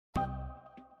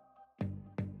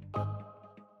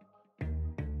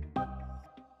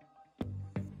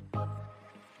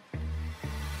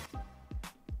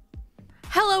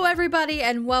Hello everybody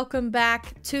and welcome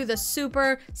back to the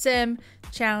Super Sim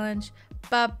Challenge.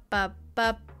 Ba ba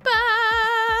ba ba.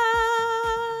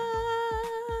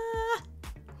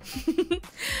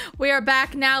 We are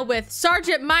back now with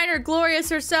Sergeant Minor Glorious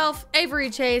herself, Avery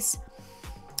Chase.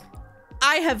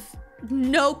 I have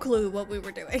no clue what we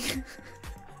were doing.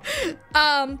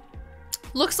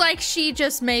 Looks like she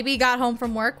just maybe got home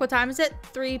from work. What time is it?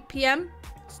 3 p.m.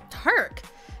 It's dark.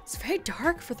 It's very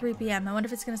dark for 3 p.m. I wonder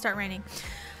if it's gonna start raining.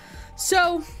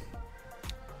 So,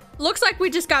 looks like we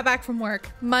just got back from work.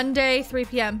 Monday, 3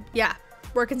 p.m. Yeah,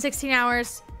 working 16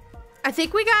 hours. I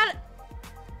think we got,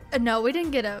 no, we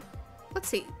didn't get a, let's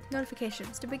see,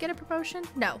 notifications. Did we get a promotion?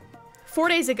 No. 4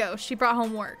 days ago, she brought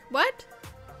home work. What?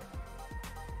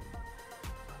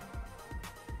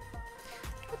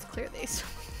 Let's clear these.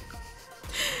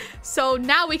 So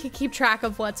now we can keep track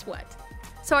of what's what.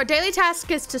 So our daily task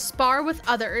is to spar with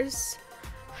others.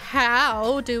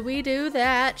 How do we do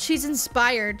that? She's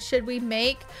inspired. Should we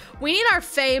make... We need our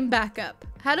fame back up.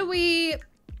 How do we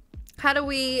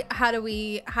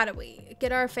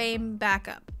get our fame back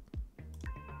up?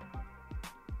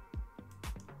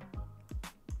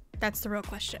 That's the real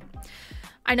question.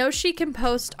 I know she can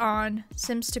post on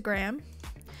Simstagram.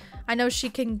 I know she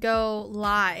can go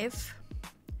live.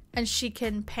 And she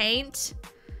can paint.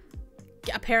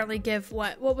 Apparently give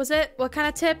what was it? What kind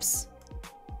of tips?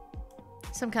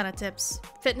 Some kind of tips.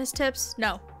 Fitness tips?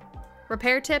 No.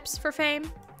 Repair tips for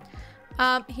fame?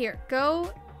 Here,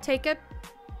 go take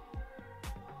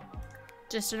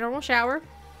just a normal shower.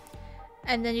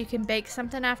 And then you can bake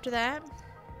something after that.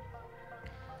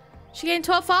 She gained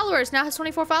 12 followers, now has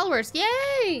 24 followers.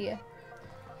 Yay!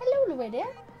 Hello, Luida.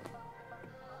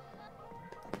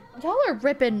 Y'all are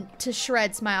ripping to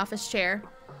shreds my office chair.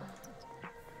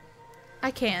 I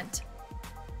can't.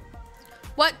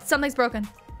 What? Something's broken.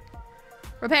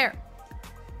 Repair.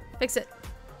 Fix it.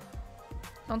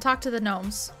 Don't talk to the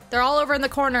gnomes. They're all over in the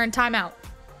corner in timeout.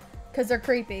 Because they're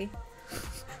creepy.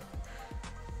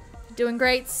 Doing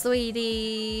great,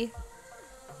 sweetie.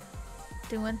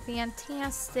 Doing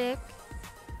fantastic.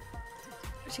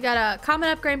 She got a common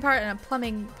upgrade part and a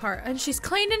plumbing part. And she's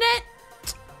cleaning it.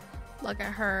 Look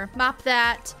at her. Mop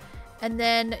that. And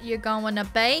then you're going to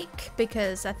bake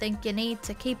because I think you need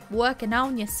to keep working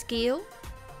on your skill.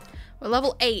 We're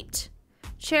level 8.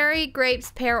 Cherry,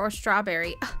 grapes, pear, or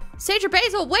strawberry. Sage or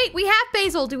basil? Wait, we have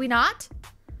basil, do we not?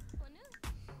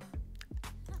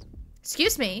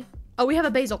 Excuse me. Oh, we have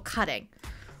a basil cutting.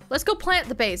 Let's go plant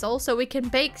the basil so we can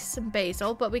bake some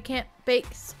basil, but we can't bake...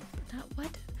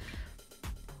 What?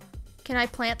 Can I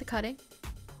plant the cutting?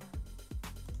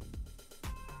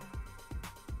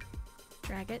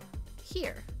 Drag it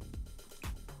here.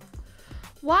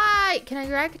 Why? Can I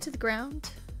drag it to the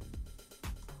ground?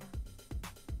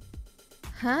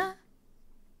 Huh?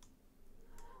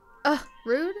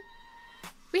 Rude.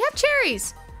 We have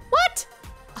cherries. What?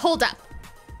 Hold up.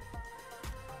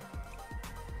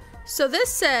 So this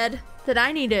said that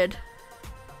I needed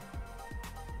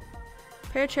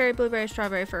pear, cherry, blueberry,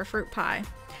 strawberry for a fruit pie.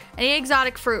 Any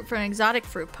exotic fruit for an exotic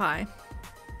fruit pie.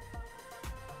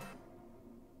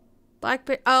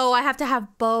 Blackberry. Oh, I have to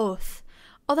have both.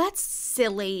 Oh, that's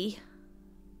silly.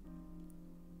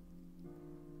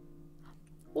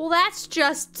 Well, that's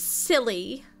just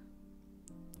silly.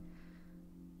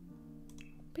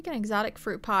 Pick an exotic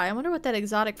fruit pie. I wonder what that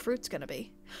exotic fruit's gonna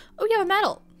be. Oh, you have a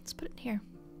medal. Let's put it in here.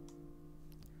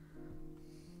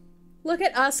 Look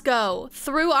at us go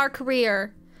through our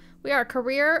career. We are a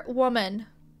career woman.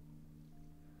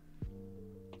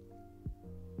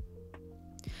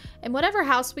 And whatever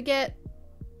house we get,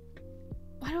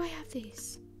 why do I have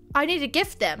these? I need to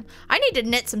gift them. I need to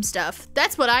knit some stuff.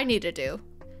 That's what I need to do.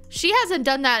 She hasn't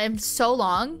done that in so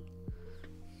long.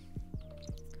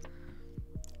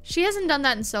 She hasn't done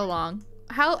that in so long.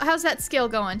 How's that skill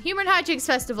going? Human Hijinks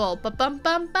Festival.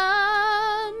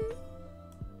 Ba-bum-bum-bum.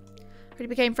 Already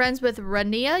became friends with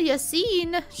Rania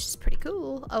Yassine. She's pretty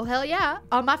cool. Oh, hell yeah.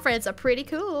 All my friends are pretty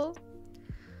cool.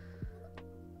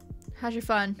 How's your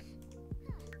fun?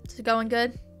 Is it going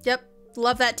good? Yep.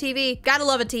 Love that TV. Gotta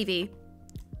love a TV.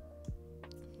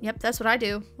 Yep, that's what I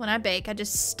do when I bake. I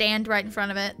just stand right in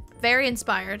front of it. Very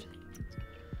inspired.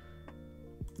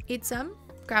 Eat some.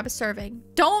 Grab a serving.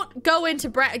 Don't go into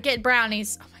get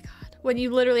brownies. Oh my god. When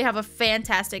you literally have a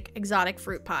fantastic exotic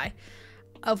fruit pie.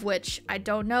 Of which I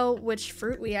don't know which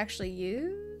fruit we actually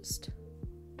used.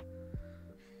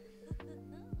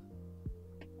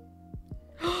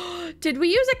 Did we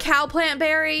use a cow plant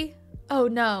berry? Oh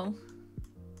no.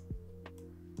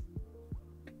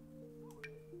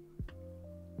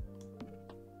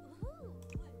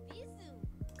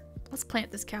 Let's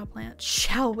plant this cow plant,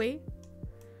 shall we?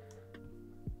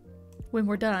 when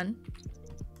we're done.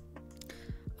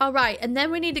 All right, and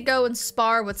then we need to go and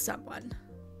spar with someone.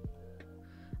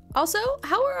 Also,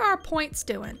 how are our points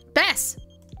doing? Bess!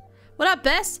 What up,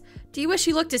 Bess? Do you wish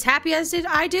you looked as happy as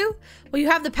I do? Well, you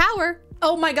have the power.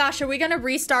 Oh my gosh, are we gonna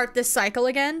restart this cycle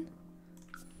again?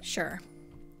 Sure.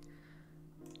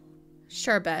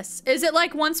 Sure, Bess. Is it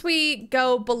like once we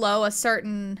go below a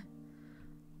certain,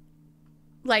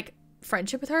 like,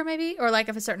 friendship with her, maybe? Or like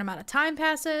if a certain amount of time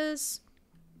passes?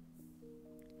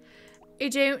 I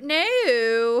don't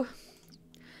know.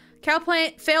 Cow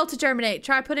plant failed to germinate.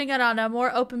 Try putting it on a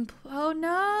more open... Oh,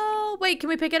 no. Wait, can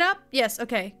we pick it up? Yes,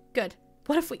 okay, good.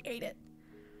 What if we ate it?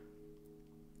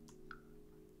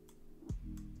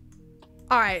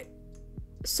 All right.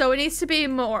 So it needs to be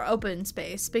more open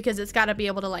space because it's got to be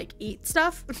able to, like, eat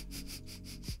stuff.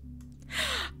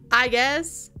 I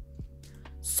guess.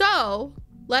 So,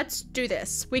 let's do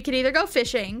this. We could either go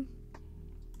fishing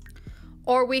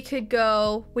or we could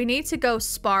go... We need to go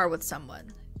spar with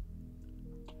someone.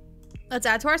 Let's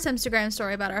add to our Simstagram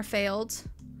story about our failed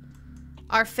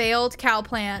cow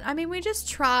plant. I mean, we just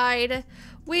tried.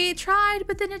 We tried,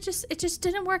 but then it just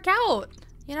didn't work out,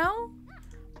 you know?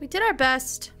 We did our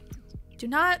best. Do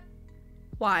not...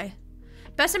 Why?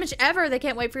 Best image ever. They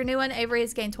can't wait for your new one. Avery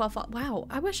has gained 12 followers. Wow,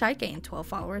 I wish I gained 12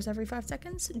 followers every 5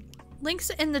 seconds. Links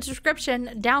in the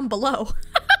description down below.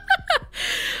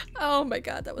 Oh my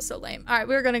god, that was so lame. All right,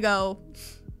 we're gonna go...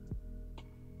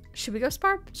 Should we go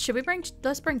spar? Should we bring...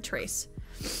 Let's bring Trace.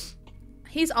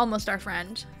 He's almost our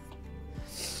friend.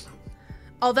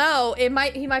 Although, he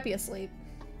might be asleep.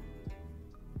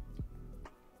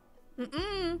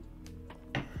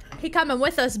 He coming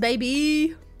with us,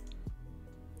 baby.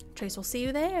 Trace will see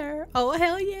you there. Oh,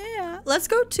 hell yeah. Let's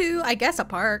go to, I guess, a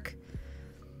park.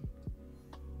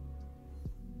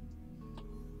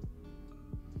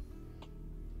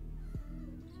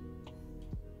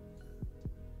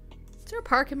 Is there a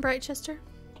park in Brightchester?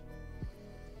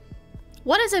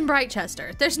 What is in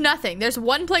Brightchester? There's nothing. There's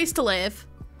one place to live.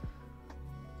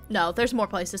 No, there's more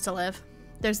places to live.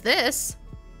 There's this.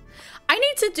 I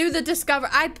need to do the discover.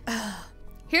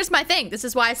 Here's my thing. This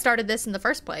is why I started this in the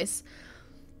first place.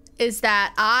 Is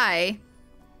that I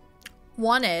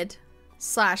wanted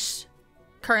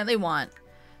 / currently want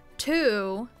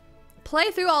to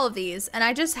play through all of these, and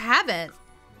I just haven't.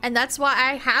 And that's why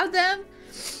I have them.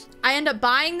 I end up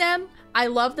buying them. I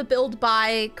love the build,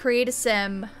 buy, create a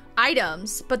sim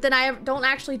items, but then I don't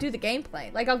actually do the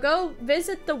gameplay. Like, I'll go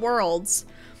visit the worlds,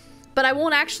 but I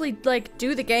won't actually, like,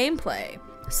 do the gameplay.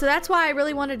 So that's why I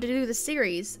really wanted to do the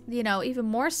series, you know, even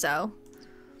more so.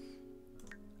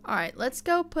 All right, let's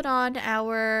go put on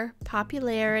our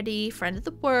popularity, friend of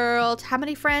the world. How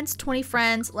many friends? 20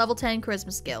 friends, level 10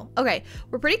 charisma skill. Okay,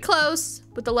 we're pretty close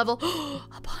with the level.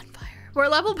 A bonfire. We're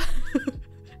level.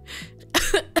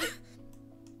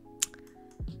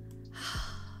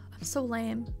 I'm so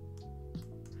lame.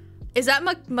 Is that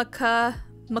Makoa?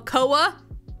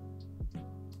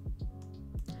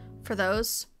 For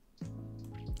those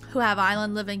who have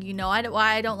island living, you know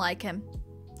why I don't like him.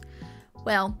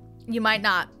 Well, you might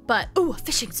not, but... Ooh, a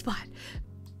fishing spot.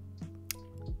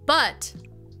 But,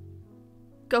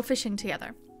 go fishing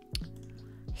together.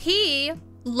 He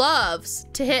loves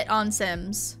to hit on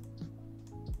sims.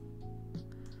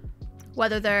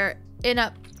 Whether they're in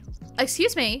a...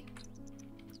 Excuse me.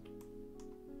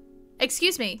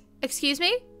 Excuse me. Excuse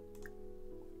me?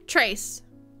 Trace.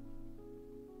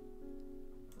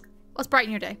 Let's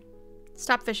brighten your day.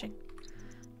 Stop fishing.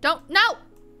 Don't... No!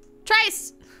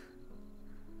 Trace!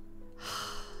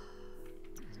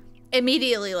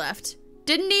 Immediately left.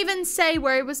 Didn't even say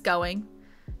where he was going.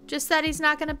 Just that he's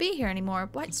not gonna be here anymore.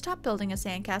 What? Stop building a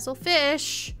sandcastle.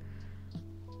 Fish!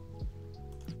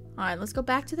 Alright, let's go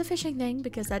back to the fishing thing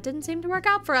because that didn't seem to work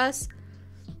out for us.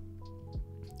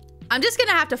 I'm just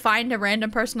gonna have to find a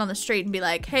random person on the street and be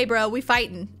like, hey bro, we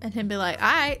fighting. And him be like,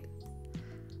 alright.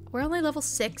 We're only level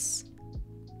 6.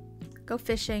 Go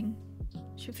fishing.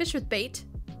 Should we fish with bait?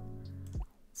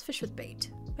 Let's fish with bait.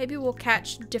 Maybe we'll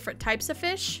catch different types of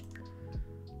fish.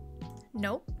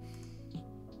 Nope.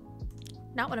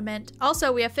 Not what I meant.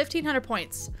 Also, we have 1,500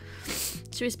 points.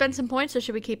 Should we spend some points or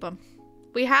should we keep them?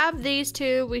 We have these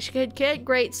two. We should get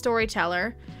great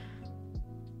storyteller.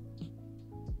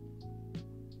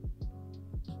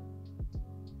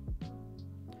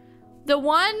 The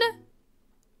one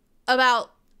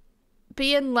about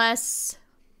being less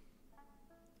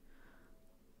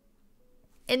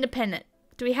independent.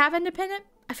 Do we have independent?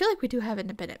 I feel like we do have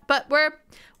independent, but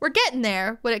we're getting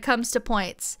there when it comes to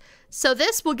points. So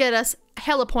this will get us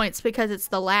hella points because it's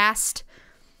the last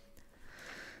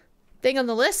thing on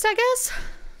the list, I guess.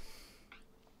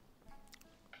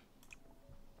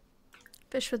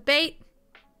 Fish with bait.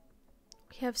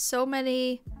 We have so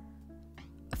many.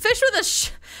 A fish with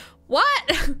a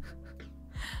what?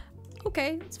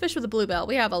 Okay, it's fish with a bluebell.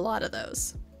 We have a lot of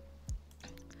those.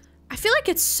 I feel like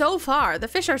it's so far. The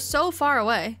fish are so far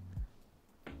away.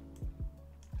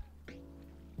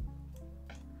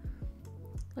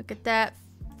 Look at that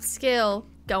skill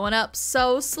going up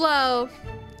so slow.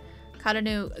 Caught a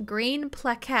new green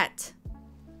plaquette.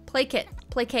 Placate.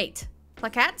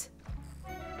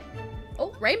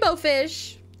 Oh, rainbow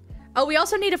fish. Oh, we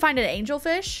also need to find an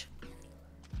angelfish.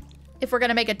 If we're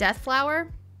gonna make a death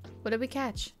flower. What did we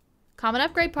catch? Common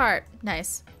upgrade part.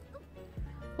 Nice.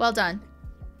 Well done.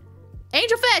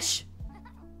 Angelfish!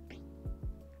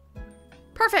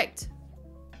 Perfect.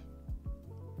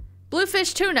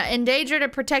 Bluefish tuna, endangered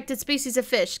and protected species of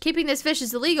fish. Keeping this fish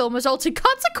is illegal and results in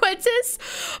consequences,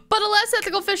 but a less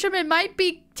ethical fisherman might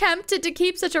be tempted to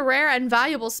keep such a rare and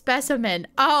valuable specimen.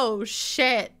 Oh,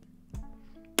 shit.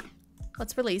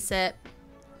 Let's release it.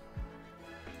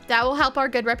 That will help our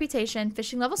good reputation.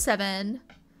 Fishing level 7.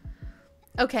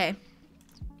 Okay.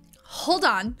 Hold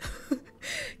on.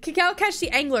 Can now catch the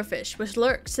anglerfish, which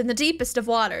lurks in the deepest of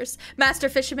waters. Master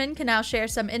fishermen can now share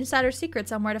some insider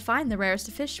secrets on where to find the rarest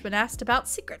of fish when asked about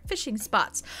secret fishing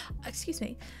spots. Excuse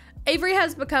me. Avery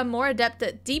has become more adept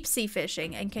at deep sea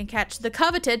fishing and can catch the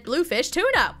coveted bluefish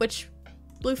tuna,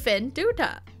 bluefin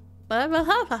tuna,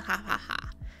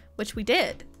 which we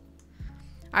did.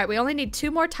 All right, we only need 2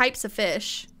 more types of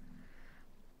fish.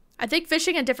 I think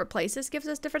fishing in different places gives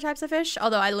us different types of fish,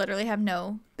 although I literally have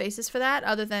no basis for that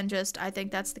other than just I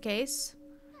think that's the case.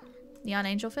 Neon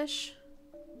angelfish.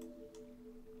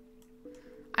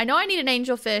 I know I need an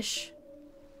angelfish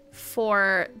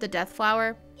for the death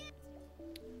flower.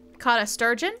 Caught a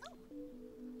sturgeon.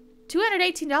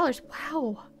 $218.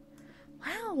 Wow.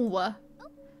 Wow.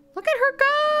 Look at her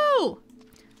go.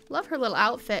 Love her little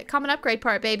outfit. Common upgrade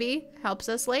part, baby. Helps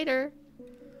us later.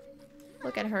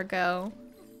 Look at her go.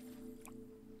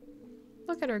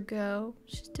 Look at her go.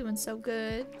 She's doing so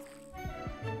good.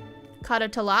 Caught a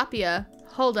tilapia.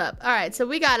 Hold up. All right, so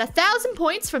we got 1,000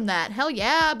 points from that. Hell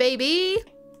yeah, baby.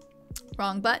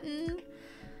 Wrong button.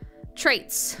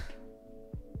 Traits.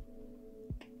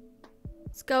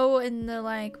 Let's go in the,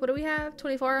 like, what do we have?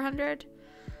 2,400?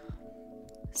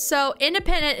 So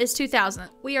independent is 2,000.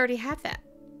 We already have that.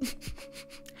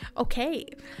 Okay.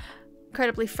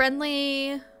 Incredibly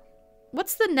friendly.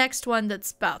 What's the next one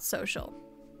that's about social?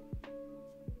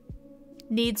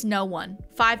 Needs no one.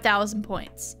 5,000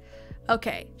 points.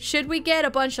 Okay. Should we get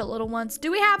a bunch of little ones? Do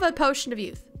we have a potion of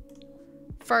youth?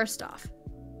 First off.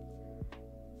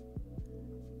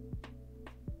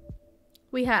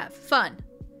 We have fun,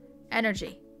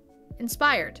 energy,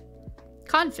 inspired,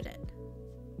 confident,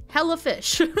 hella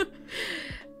fish.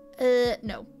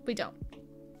 No, we don't.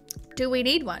 Do we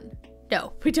need one?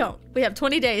 No, we don't. We have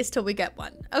 20 days till we get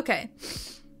one. Okay.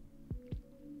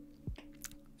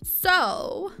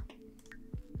 So,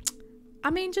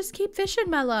 I mean, just keep fishing,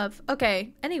 my love.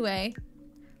 Okay, anyway,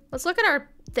 let's look at our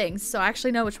things so I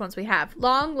actually know which ones we have.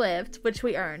 Long-lived, which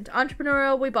we earned.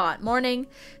 Entrepreneurial, we bought. Morning,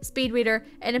 speed reader,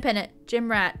 independent,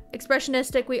 gym rat.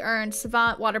 Expressionistic, we earned.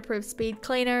 Savant, waterproof, speed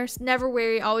cleaner, never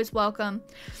weary, always welcome.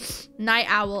 Night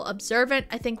owl, observant,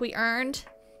 I think we earned.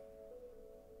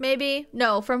 Maybe?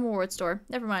 No, from reward store.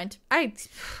 Never mind. I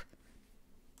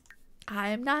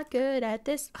am not good at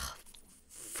this. Oh,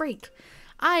 freak.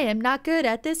 I am not good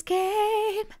at this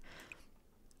game.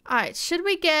 Alright, should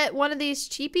we get one of these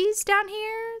cheapies down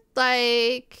here?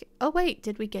 Like, oh wait,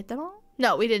 did we get them all?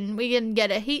 No, we didn't. We didn't get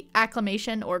a heat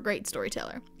acclamation or great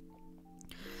storyteller.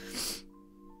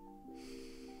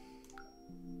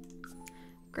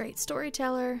 Great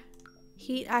storyteller.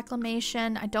 Heat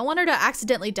acclamation. I don't want her to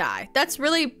accidentally die. That's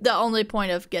really the only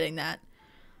point of getting that.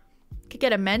 Could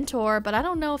get a mentor, but I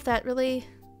don't know if that really...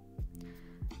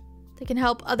 They can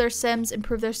help other Sims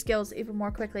improve their skills even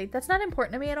more quickly. That's not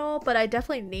important to me at all, but I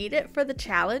definitely need it for the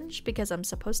challenge because I'm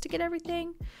supposed to get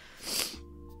everything.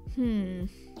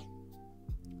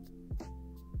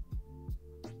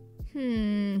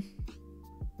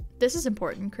 This is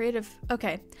important. Creative.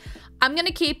 Okay. I'm going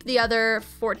to keep the other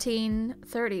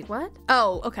 1430. What?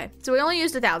 Oh, okay. So we only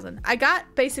used 1,000. I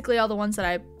got basically all the ones that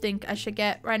I think I should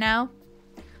get right now.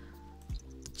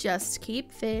 Just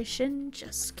keep fishing,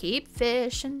 just keep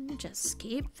fishing, just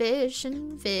keep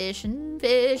fishing, fishing,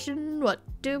 fishing. What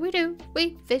do?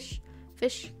 We fish,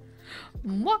 fish.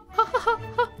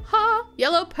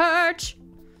 Yellow perch.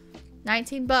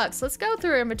 19 bucks. Let's go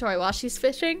through her inventory while she's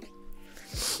fishing.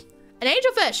 An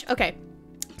angelfish. Okay.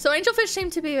 So angelfish seem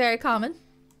to be very common.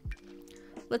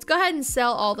 Let's go ahead and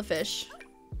sell all the fish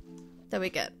that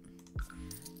we get.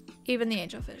 Even the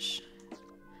angelfish.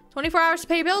 24 hours to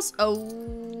pay your bills?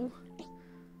 Oh.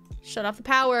 Shut off the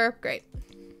power. Great.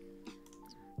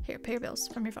 Here, pay your bills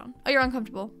from your phone. Oh, you're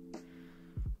uncomfortable.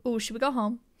 Ooh, should we go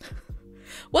home?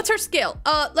 What's her skill?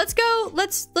 Let's go.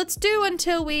 Let's do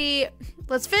until we...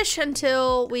 Let's fish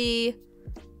until we...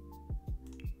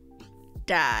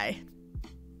 die.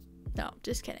 No,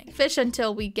 just kidding. Fish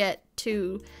until we get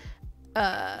too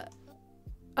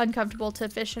uncomfortable to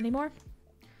fish anymore.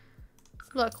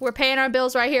 Look, we're paying our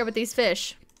bills right here with these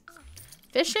fish.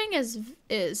 Fishing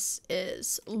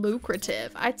is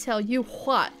lucrative. I tell you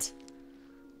what.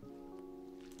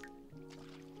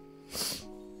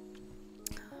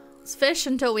 Let's fish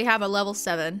until we have a level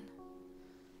 7.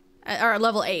 Or a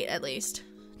level 8 at least.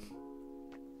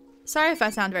 Sorry if I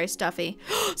sound very stuffy.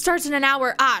 Starts in an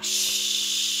hour. Ah,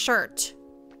 shirt.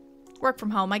 Work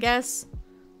from home, I guess.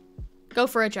 Go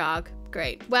for a jog.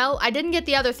 Great. Well, I didn't get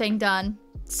the other thing done,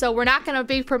 so we're not gonna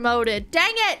be promoted.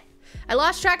 Dang it! I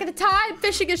lost track of the time.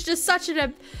 Fishing is just such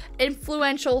an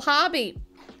influential hobby.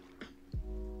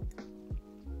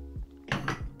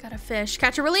 Gotta fish.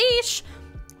 Catch a release.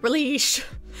 Release.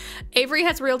 Avery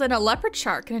has reeled in a leopard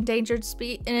shark, an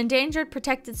endangered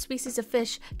protected species of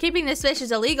fish. Keeping this fish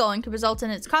is illegal and could result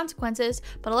in its consequences,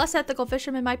 but a less ethical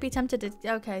fisherman might be tempted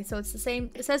to... Okay, so it's the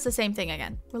same... It says the same thing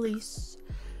again. Release.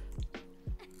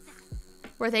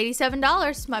 Worth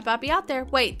 $87. Might not be out there.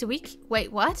 Wait, do we...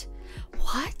 Wait, what?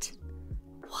 What?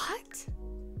 What?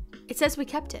 It says we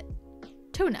kept it.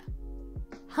 Tuna.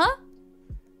 Huh?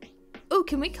 Ooh,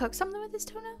 can we cook something with this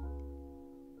tuna?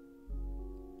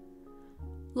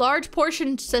 Large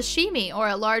portion sashimi or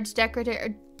a large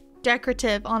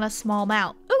decorative on a small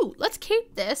mount. Ooh, let's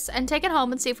keep this and take it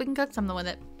home and see if we can cook something with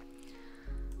it.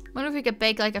 Wonder if we could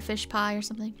bake like a fish pie or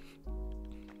something.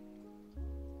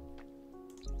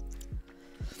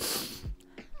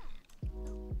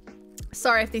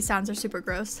 Sorry if these sounds are super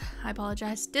gross. I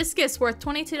apologize. Discus worth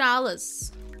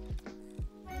 $22.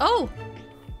 Oh,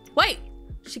 wait.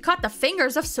 She caught the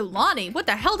fingers of Sulani. What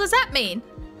the hell does that mean?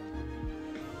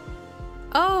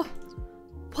 Oh,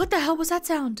 what the hell was that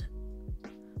sound?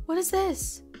 What is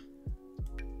this?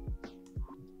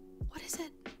 What is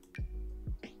it?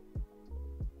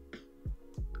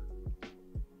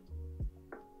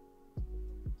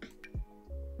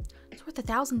 It's worth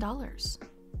 $1,000.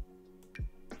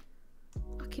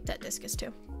 I'll keep that discus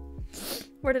too.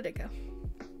 Where did it go?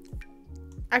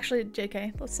 Actually,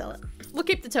 JK, let's sell it. We'll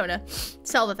keep the tuna.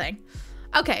 Sell the thing.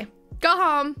 Okay, go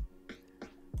home.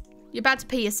 You're about to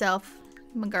pee yourself.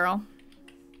 My girl.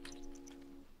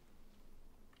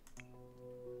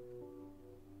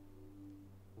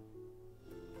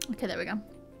 Okay, there we go.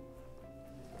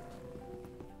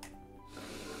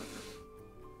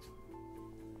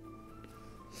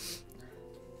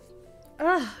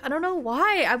 Ugh, I don't know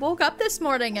why. I woke up this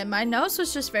morning and my nose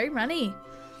was just very runny.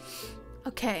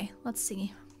 Okay, let's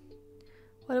see.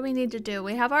 What do we need to do?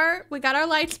 We got our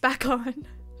lights back on.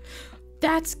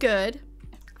 That's good.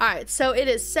 All right, so it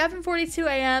is 7:42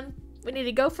 a.m. We need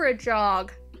to go for a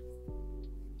jog.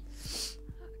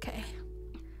 Okay.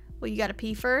 Well, you gotta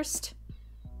pee first.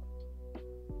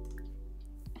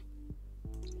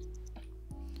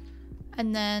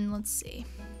 And then, let's see.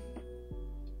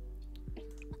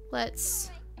 Let's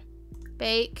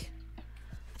bake.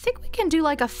 I think we can do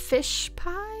like a fish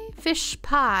pie? Fish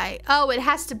pie. Oh, it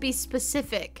has to be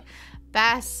specific.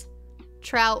 Bass,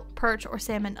 trout, perch, or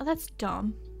salmon. Oh, that's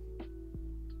dumb.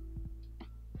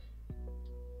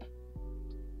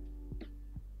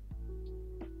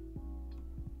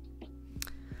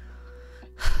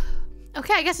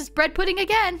 Okay, I guess it's bread pudding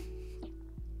again.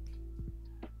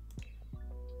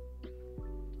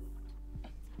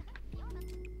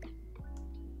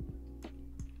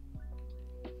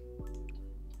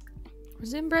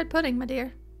 Resume bread pudding, my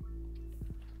dear.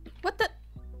 What the?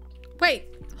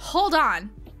 Wait, hold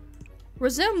on.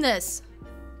 Resume this.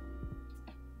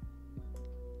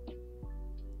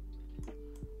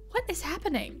 What is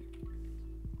happening?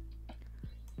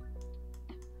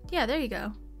 Yeah, there you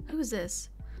go. Who's this?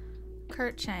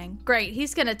 Kurt Chang. Great.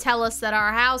 He's gonna tell us that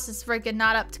our house is freaking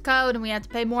not up to code and we have to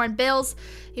pay more in bills,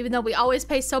 even though we always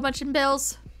pay so much in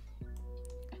bills.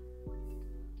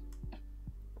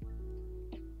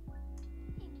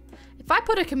 If I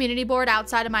put a community board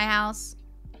outside of my house...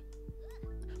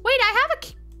 Wait,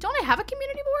 don't I have a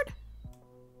community board?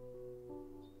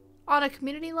 On a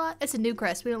community lot? It's in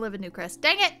Newcrest. We don't live in Newcrest.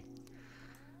 Dang it!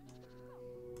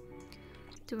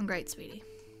 Doing great, sweetie.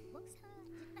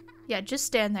 Yeah, just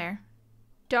stand there.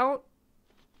 Don't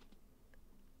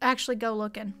actually go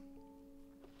looking.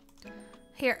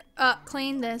 Here,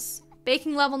 clean this.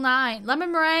 Baking level 9.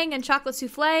 Lemon meringue and chocolate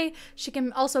souffle. She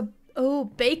can also... Oh,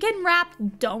 bacon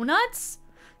wrapped donuts?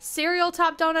 cereal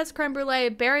top donuts, creme brulee,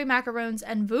 berry macaroons,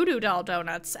 and voodoo doll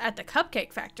donuts at the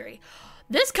Cupcake Factory.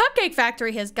 This Cupcake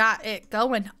Factory has got it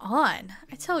going on.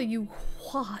 I tell you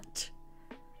what.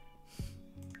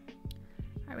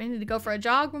 All right, we need to go for a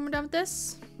jog when we're done with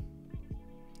this.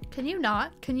 Can you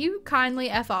not? Can you kindly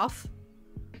F off?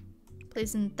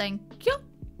 Please and thank you.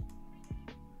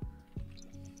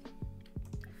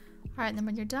 All right, and then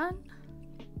when you're done,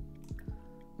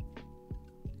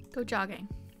 go jogging.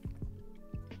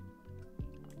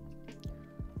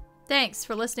 Thanks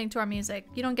for listening to our music.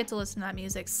 You don't get to listen to that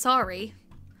music. Sorry.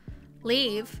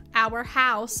 Leave our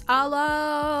house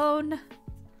alone.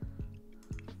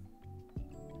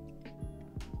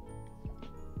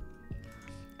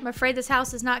 I'm afraid this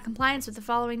house is not in compliance with the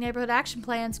following neighborhood action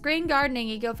plans. Green gardening,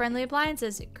 eco-friendly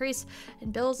appliances, increase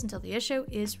in bills until the issue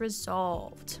is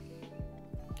resolved.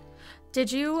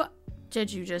 Did you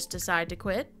just decide to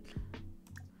quit?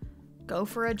 Go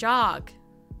for a jog.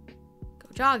 Go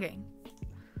jogging.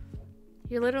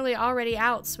 You're literally already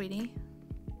out, sweetie.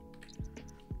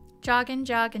 Jogging,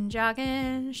 jogging,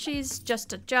 jogging. She's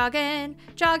just a jogging,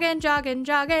 jogging, jogging,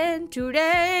 jogging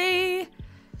today.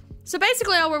 So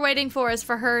basically all we're waiting for is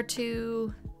for her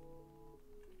to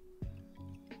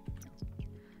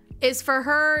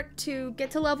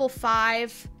get to level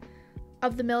 5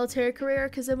 of the military career,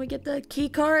 because then we get the key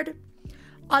card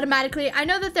automatically. I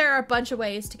know that there are a bunch of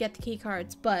ways to get the key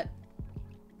cards, but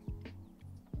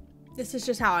this is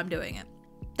just how I'm doing it.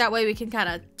 That way we can kind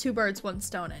of 2 birds, 1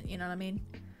 stone it, you know what I mean?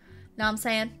 Know what I'm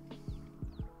saying?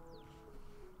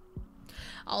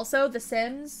 Also, the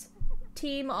Sims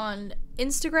team on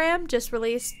Instagram just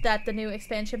released that the new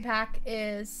expansion pack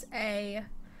is a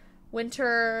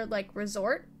winter, like,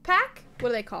 resort pack. What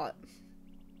do they call it?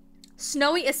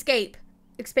 Snowy Escape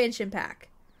expansion pack.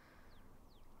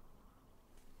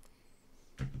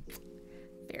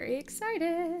 Very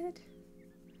excited.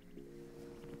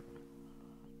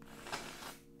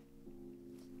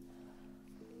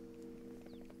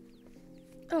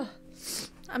 Oh,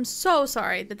 I'm so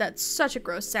sorry that that's such a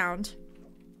gross sound.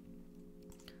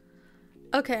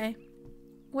 Okay.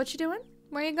 What you doing?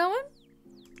 Where you going?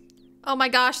 Oh my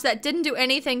gosh, that didn't do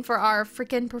anything for our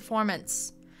freaking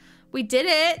performance. We did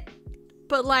it,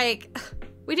 but like,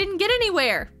 we didn't get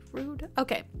anywhere. Rude.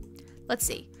 Okay, let's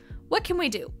see. What can we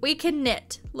do? We can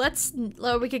knit.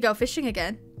 We could go fishing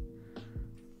again.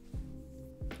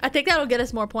 I think that'll get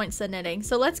us more points than knitting.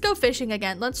 So let's go fishing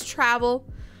again. Let's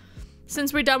travel.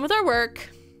 Since we're done with our work,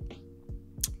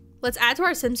 let's add to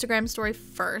our Simstagram story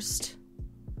first.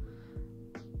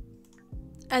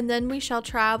 And then we shall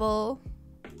travel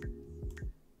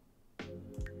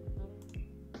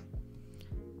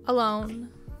alone.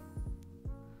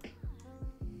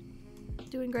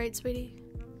 Doing great, sweetie.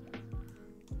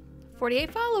 48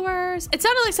 followers. It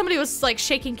sounded like somebody was like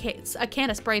shaking a can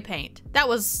of spray paint. That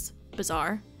was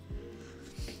bizarre.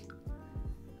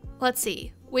 Let's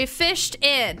see. We fished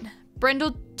in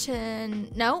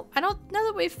Brindleton. No, I don't know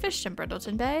that we've fished in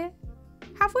Brindleton Bay.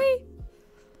 Have we?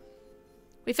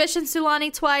 We fished in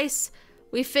Sulani twice.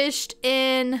 We fished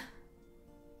in...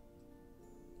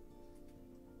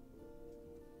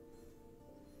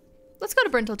 Let's go to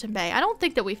Brindleton Bay. I don't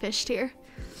think that we fished here.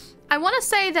 I want to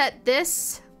say that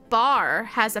this bar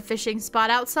has a fishing spot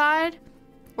outside.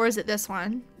 Or is it this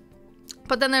one?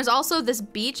 But then there's also this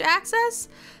beach access.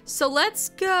 So let's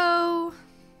go...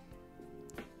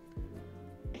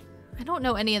 I don't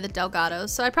know any of the Delgados,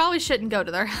 so I probably shouldn't go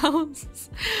to their house.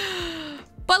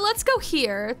 But let's go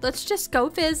here. Let's just go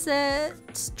visit,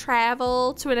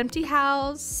 travel to an empty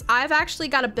house. I've actually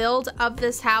got a build of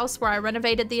this house where I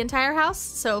renovated the entire house,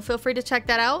 so feel free to check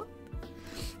that out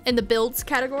in the builds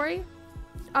category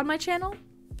on my channel,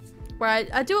 where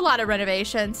I do a lot of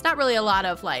renovations. Not really a lot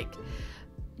of, like,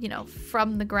 you know,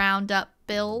 from the ground up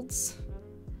builds,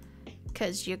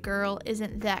 because your girl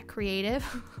isn't that creative.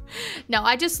 No,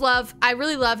 I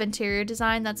really love interior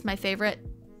design. That's my favorite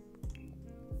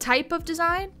type of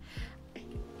design.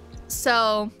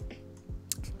 So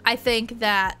I think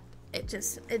that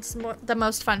it's the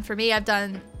most fun for me. I've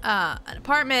done an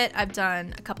apartment, I've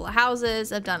done a couple of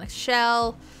houses, I've done a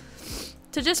shell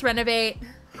to just renovate.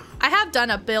 I have done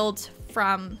a build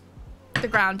from the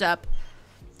ground up.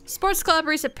 Sports club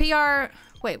recent PR.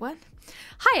 Wait, what?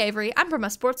 Hi, Avery. I'm from a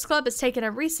sports club that's taken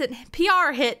a recent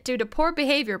PR hit due to poor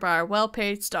behavior by our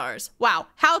well-paid stars. Wow,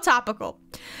 how topical.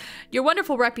 Your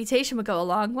wonderful reputation would go a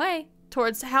long way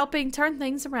towards helping turn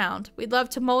things around. We'd love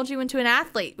to mold you into an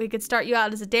athlete. We could start you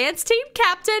out as a dance team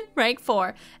captain, rank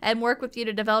 4, and work with you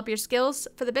to develop your skills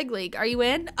for the big league. Are you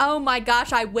in? Oh my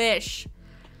gosh, I wish.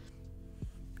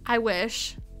 I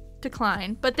wish.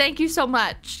 Decline. But thank you so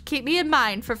much. Keep me in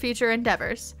mind for future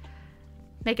endeavors.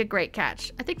 Make a great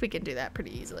catch. I think we can do that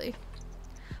pretty easily.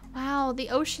 Wow, the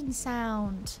ocean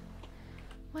sound.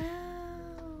 Wow.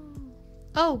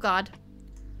 Oh, God.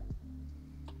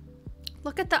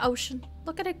 Look at the ocean.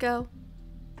 Look at it go.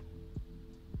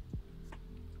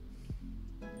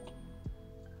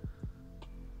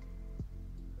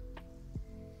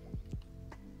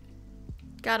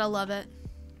 Gotta love it.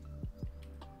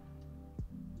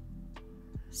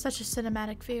 Such a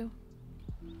cinematic view.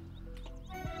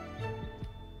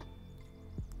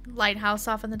 Lighthouse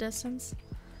off in the distance.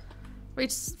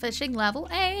 Reach fishing level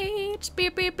 8.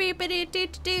 Beep, beep, beep, doo, doo,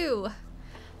 doo.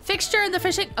 Fixture in the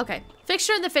fishing. Okay.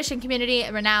 Fixture in the fishing community,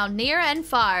 renowned near and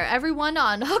far. Everyone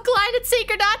on Hook, Line, and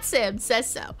Sinker.sim says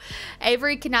so.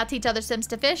 Avery can now teach other Sims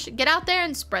to fish. Get out there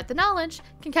and spread the knowledge.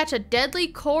 Can catch a deadly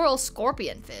coral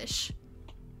scorpion fish.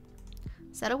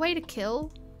 Is that a way to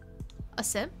kill a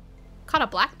Sim? Caught a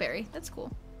blackberry. That's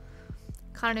cool.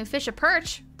 Caught a new fish, a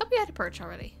perch. I thought we had a perch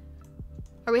already.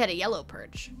 Or we had a yellow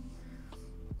perch.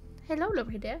 Hello,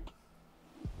 over there.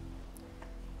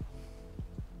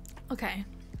 Okay.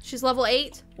 She's level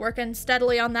 8. Working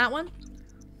steadily on that one.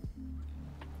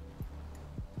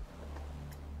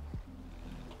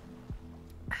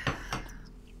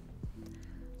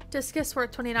 Discus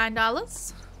worth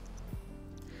 $29.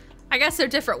 I guess they're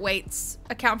different weights.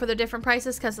 Account for the different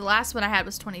prices because the last one I had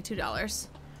was $22.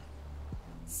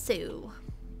 So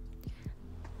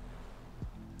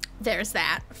there's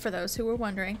that for those who were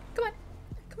wondering. Come on.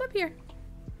 Come up here.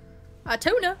 A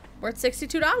tuna worth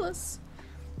 $62.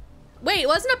 Wait,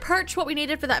 wasn't a perch what we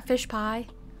needed for that fish pie?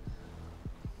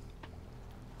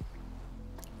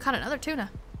 Caught another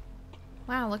tuna.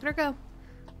 Wow, look at her go.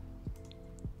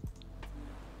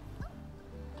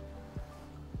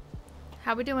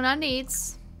 How we doing on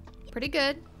needs? Pretty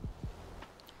good.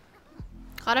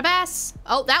 Caught a bass.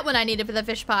 Oh, that one I needed for the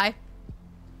fish pie.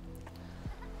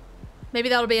 Maybe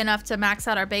that'll be enough to max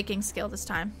out our baking skill this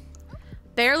time.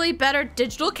 Barely better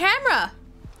digital camera.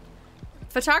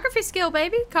 Photography skill,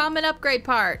 baby. Common upgrade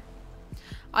part. Oh,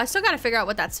 I still gotta figure out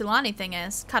what that Sulani thing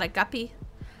is. Caught a guppy.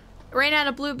 Rain out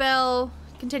a bluebell.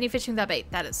 Continue fishing that bait.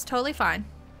 That is totally fine.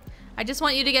 I just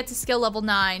want you to get to skill level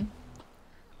 9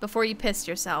 before you piss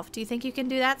yourself. Do you think you can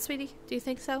do that, sweetie? Do you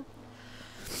think so?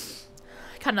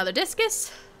 Caught another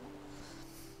discus.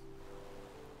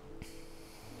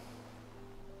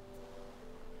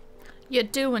 You're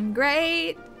doing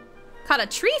great. Caught a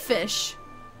tree fish.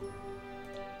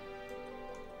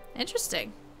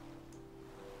 Interesting.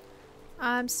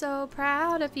 I'm so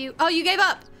proud of you. Oh, you gave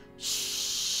up.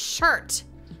 Shirt.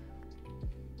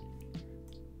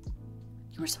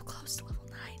 You were so close to level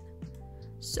 9.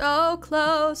 So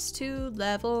close to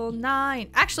level 9.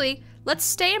 Actually, let's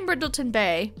stay in Brindleton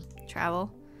Bay.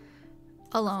 Travel.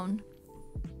 Alone.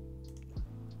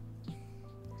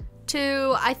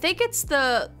 To, I think it's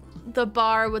the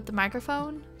bar with the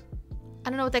microphone. I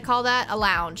don't know what they call that. A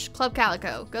lounge. Club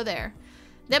Calico. Go there.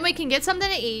 Then we can get something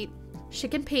to eat. She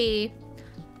can pee.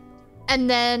 And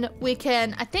then we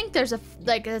can, I think there's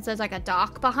there's like a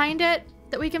dock behind it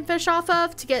that we can fish off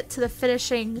of to get to the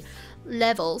finishing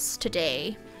levels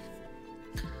today.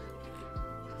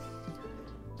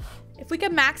 If we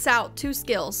could max out 2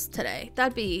 skills today,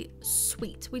 that'd be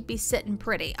sweet. We'd be sitting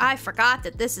pretty. I forgot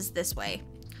that this is this way.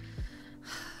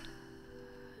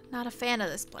 Not a fan of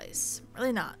this place.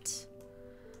 Really not.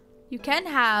 You can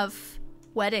have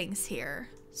weddings here.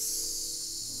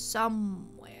 Somewhere.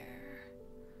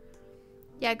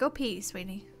 Yeah, go pee,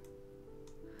 sweetie.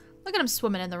 Look at him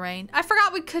swimming in the rain. I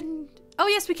forgot we couldn't. Oh,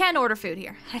 yes, we can order food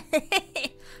here.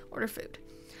 Order food.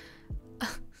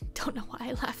 Don't know why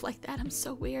I laugh like that. I'm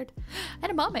so weird.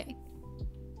 And a mommy.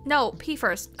 No, pee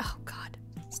first. Oh, God.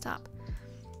 Stop.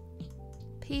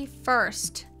 Pee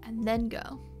first and then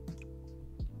go.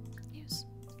 Use.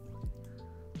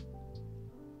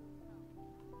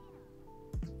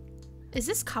 Is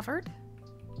this covered?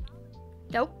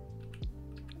 Nope.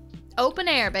 Open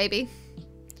air, baby.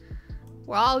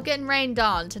 We're all getting rained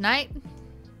on tonight.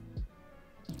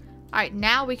 Alright,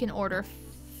 now we can order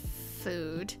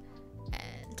food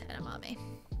and edamame.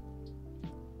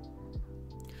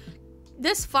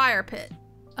 This fire pit.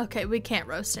 Okay, we can't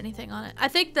roast anything on it. I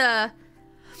think I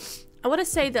want to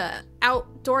say the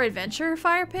outdoor adventure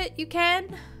fire pit you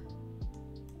can.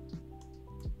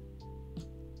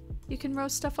 You can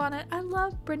roast stuff on it. I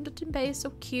love Brindleton Bay. It's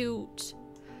so cute.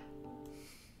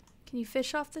 Can you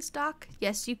fish off this dock?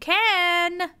 Yes, you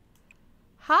can.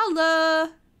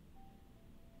 Holla.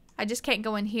 I just can't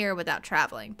go in here without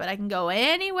traveling, but I can go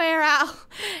anywhere else.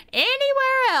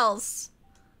 Anywhere else.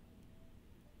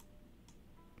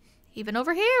 Even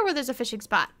over here where there's a fishing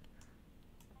spot.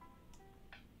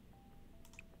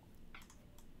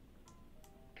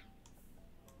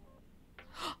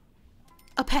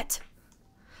 pet.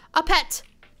 A pet.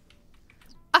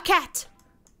 A cat.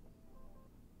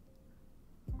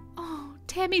 Oh,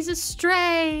 Tammy's a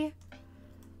stray.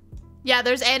 Yeah,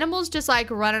 there's animals just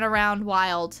like running around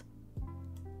wild.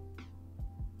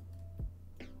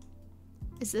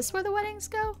 Is this where the weddings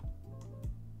go?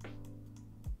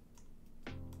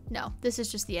 No, this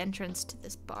is just the entrance to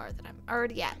this bar that I'm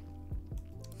already at.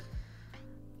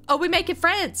 Oh, we making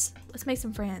friends. Let's make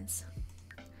some friends.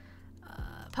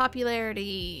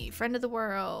 Popularity, friend of the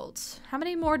world. How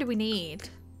many more do we need?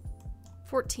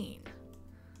 14.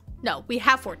 No, we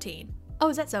have 14. Oh,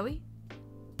 is that Zoe?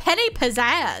 Penny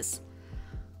Pizzazz.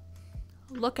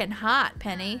 Looking hot,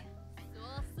 Penny.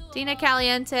 Dina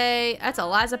Caliente. That's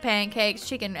Eliza Pancakes.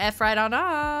 She can F right on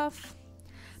off.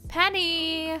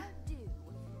 Penny.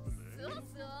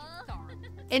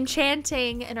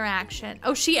 Enchanting interaction.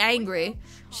 Oh, she angry.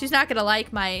 She's not gonna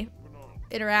like my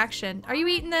interaction. Are you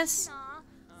eating this?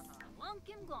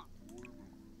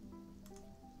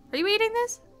 Are you eating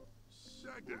this?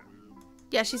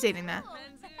 Yeah, she's eating that.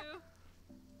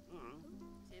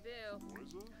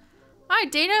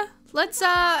 Alright, Dana. Let's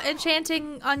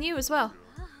enchanting on you as well.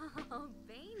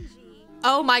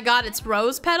 Oh my god, it's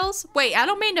rose petals? Wait, I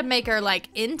don't mean to make her like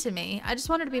into me. I just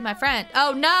want her to be my friend.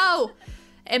 Oh no!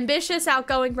 Ambitious,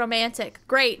 outgoing, romantic.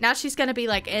 Great, now she's gonna be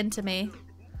like into me.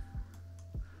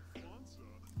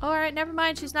 Alright, never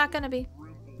mind, she's not gonna be.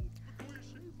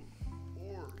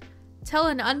 Tell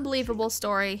an unbelievable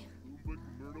story.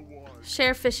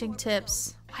 Share fishing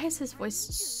tips. Why is his voice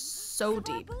so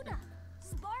deep?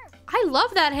 I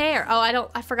love that hair. Oh,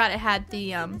 I forgot it had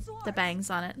the bangs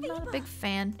on it. I'm not a big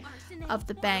fan of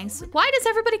the bangs. Why does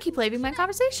everybody keep leaving my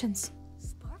conversations?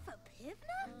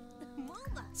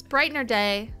 Let's brighten our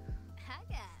day.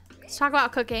 Let's talk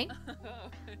about cooking.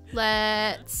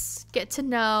 Let's get to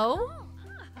know.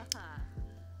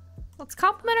 Let's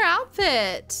compliment our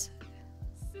outfit.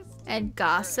 And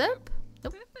gossip.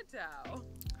 Nope.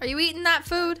 Are you eating that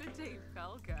food?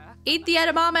 Eat the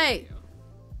edamame.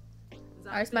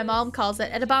 Or as my mom calls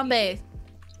it, edamame.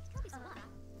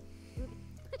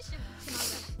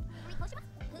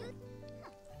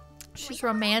 She's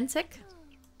romantic.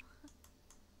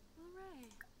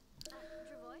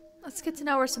 Let's get to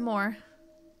know her some more.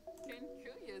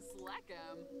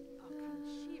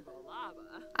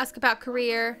 Ask about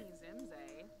career.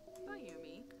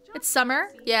 It's summer.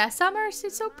 Yeah, summer.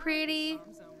 She's so pretty.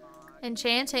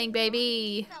 Enchanting,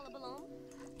 baby.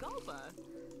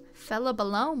 Fella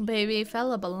Balone, baby.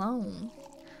 Fella Balone.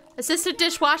 Assistant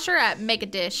dishwasher at Make a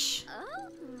Dish.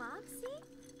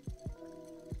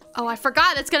 Oh, I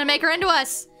forgot. It's going to make her into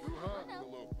us.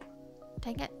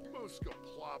 Dang it.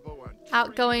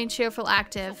 Outgoing, cheerful,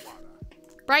 active.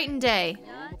 Brighten day.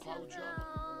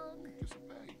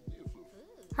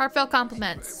 Heartfelt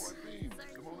compliments.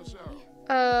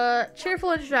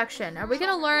 Cheerful introduction. Are we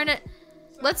going to learn it?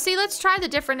 Let's see. Let's try the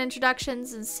different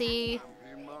introductions and see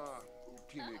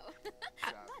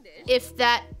if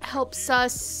that helps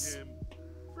us.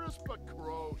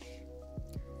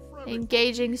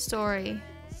 Engaging story.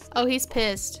 Oh, he's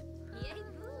pissed.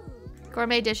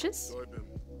 Gourmet dishes.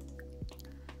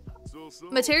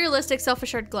 Materialistic,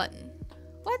 self-assured glutton.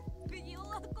 What?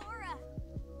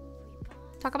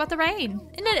 Talk about the rain.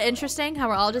 Isn't it interesting how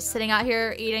we're all just sitting out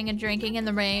here eating and drinking in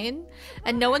the rain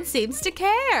and no one seems to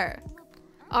care?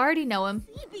 Already know him.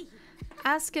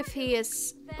 Ask if he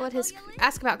is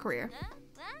ask about career.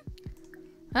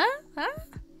 Huh?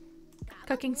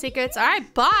 Cooking secrets. All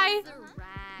right, bye.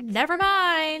 Never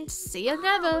mind. See you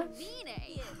never.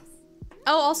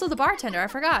 Oh, also the bartender. I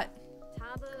forgot.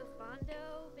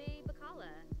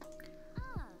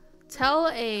 Tell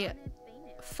a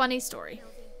funny story.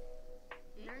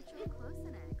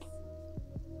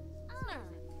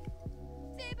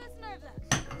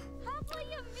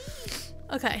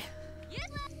 Okay.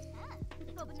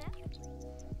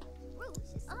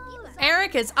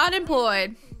 Eric is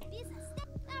unemployed.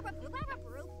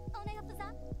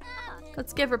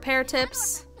 Let's give repair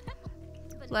tips.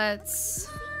 Let's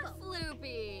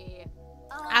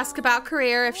ask about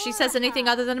career. If she says anything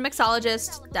other than a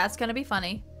mixologist, that's gonna be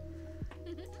funny.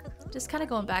 Just kind of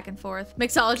going back and forth.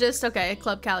 Mixologist, okay.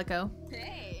 Club Calico.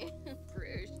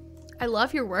 I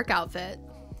love your work outfit.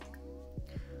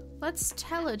 Let's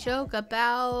tell a joke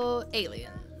about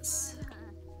aliens.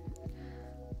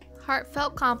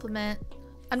 Heartfelt compliment.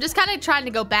 I'm just kind of trying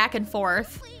to go back and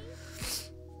forth.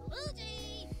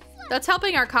 That's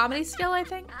helping our comedy skill, I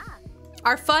think.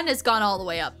 Our fun has gone all the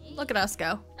way up. Look at us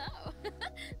go.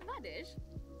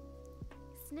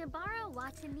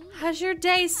 How's your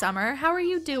day, Summer? How are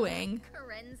you doing?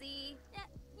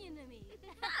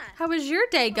 How is your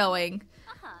day going?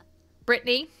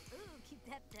 Brittany?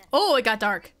 Oh, it got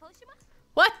dark.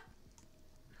 What?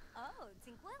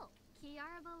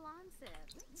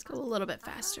 Let's go a little bit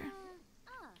faster.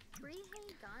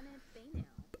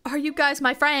 Are you guys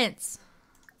my friends?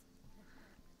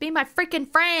 Be my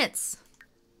freaking friends.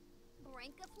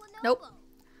 Nope.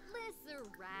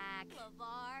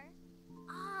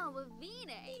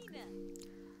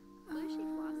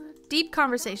 Deep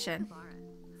conversation.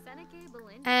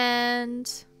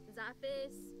 And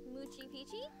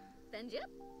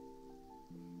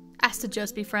asked to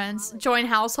just be friends. Join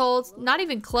households. Not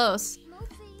even close.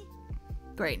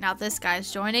 Great, now this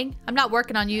guy's joining. I'm not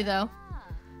working on you though.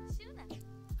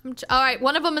 All right,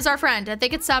 one of them is our friend. I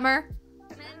think it's Summer.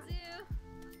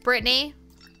 Brittany.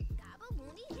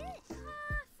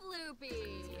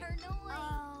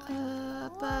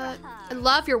 But I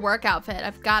love your work outfit,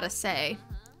 I've got to say.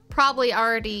 Probably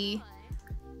already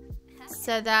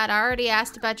said that. I already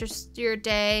asked about your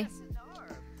day.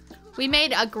 We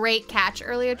made a great catch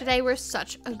earlier today. We're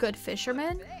such a good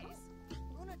fisherman.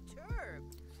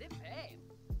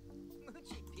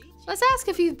 Let's ask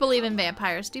if you believe in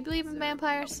vampires. Do you believe in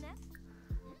vampires?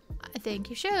 I think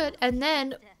you should. And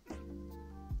then,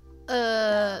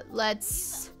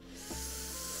 let's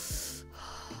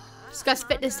discuss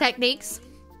fitness techniques.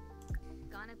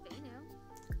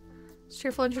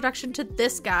 Cheerful introduction to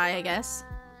this guy, I guess.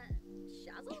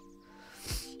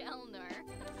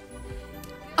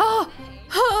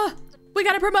 Oh, we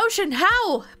got a promotion.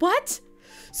 How? What?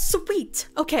 Sweet.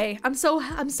 Okay, I'm so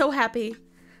happy.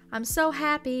 I'm so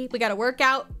happy. We gotta work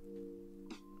out.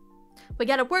 We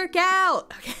gotta work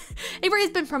out. Okay. Avery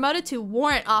has been promoted to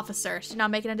warrant officer. She's now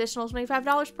making an additional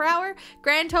 $25 per hour.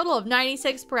 Grand total of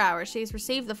 $96 per hour. She's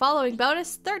received the following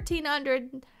bonus: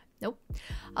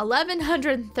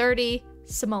 1,130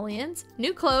 simoleons,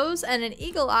 new clothes, and an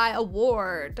Eagle Eye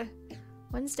award.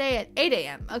 Wednesday at 8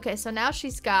 a.m. Okay, so now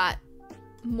she's got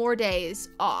more days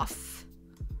off.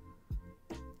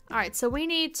 All right, so we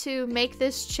need to make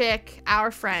this chick our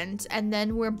friend, and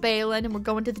then we're bailing and we're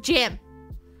going to the gym.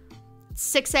 It's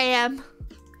 6 a.m.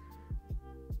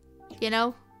 You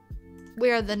know, we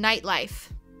are the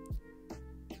nightlife.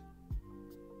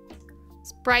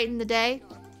 Let's brighten the day.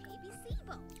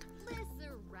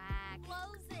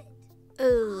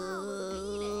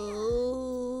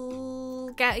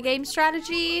 Game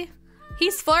strategy.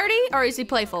 He's flirty, or is he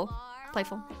playful?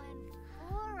 Playful.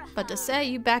 But to say,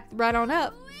 you backed right on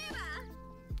up.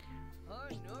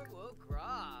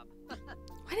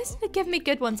 Why doesn't it give me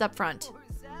good ones up front?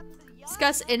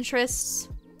 Discuss interests.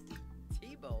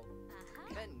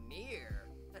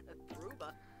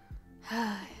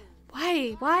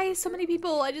 Why so many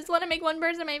people? I just want to make one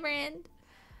person my friend.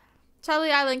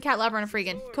 Charlie Island, cat lover, and a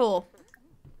freegan. Cool.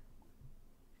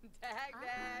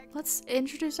 Let's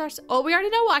introduce ourselves. Oh, we already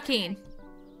know Joaquin.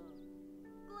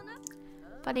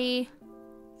 Funny.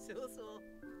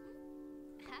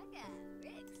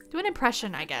 Do an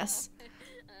impression, I guess.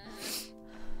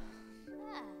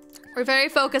 We're very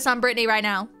focused on Brittany right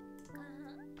now.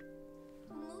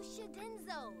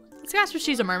 Let's ask if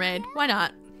she's a mermaid. Why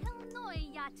not?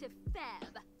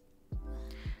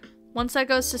 Once that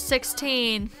goes to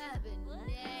 16.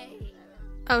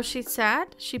 Oh, she's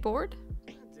sad? She bored?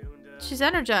 She's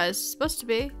energized. Supposed to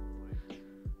be.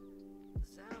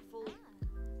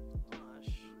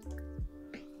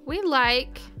 We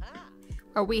like,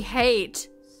 or we hate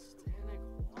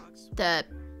the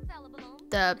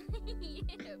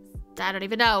I don't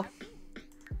even know.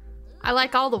 I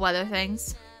like all the weather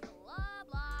things.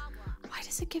 Why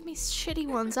does it give me shitty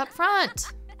ones up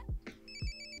front?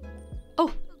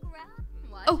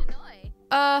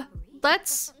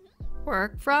 Let's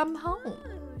work from home.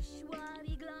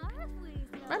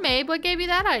 Mermaid, what gave you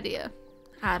that idea?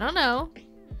 I don't know.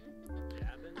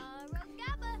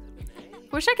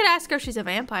 Wish I could ask her if she's a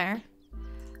vampire.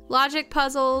 Logic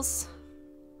puzzles.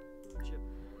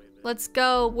 Let's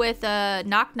go with a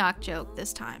knock-knock joke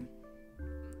this time.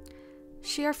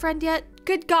 She our friend yet?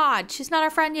 Good God, she's not our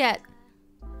friend yet.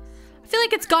 I feel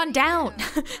like it's gone down.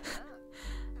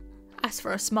 Ask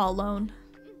for a small loan.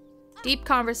 Deep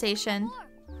conversation.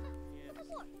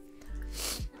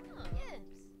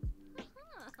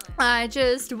 I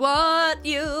just want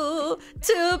you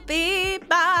to be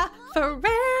my friend.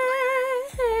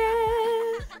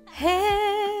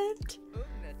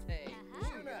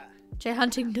 Jay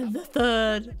Huntington the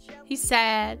Third. He's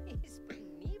sad.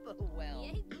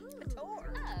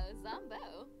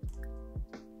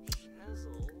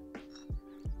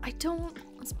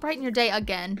 Let's brighten your day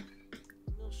again.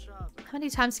 How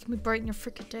many times can we brighten your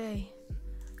freaking day?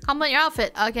 Compliment your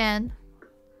outfit again.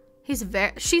 She's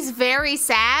very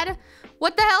sad?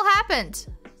 What the hell happened?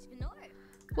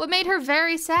 What made her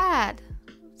very sad?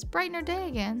 Let's brighten her day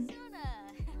again.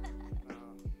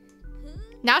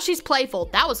 Now she's playful.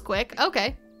 That was quick.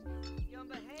 Okay.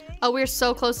 Oh, we're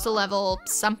so close to level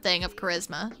something of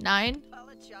charisma. 9?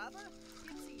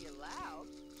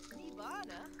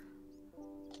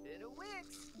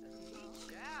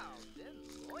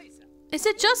 Is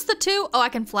it just the 2? Oh, I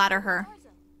can flatter her.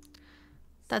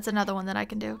 That's another one that I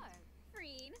can do.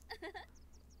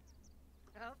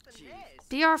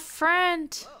 Be our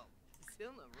friend.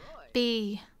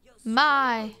 Be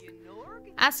my.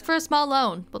 Ask for a small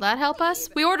loan. Will that help us?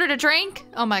 We ordered a drink.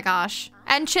 Oh my gosh.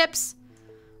 And chips.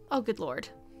 Oh, good lord.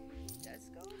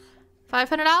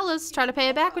 $500. Try to pay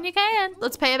it back when you can.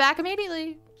 Let's pay it back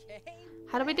immediately.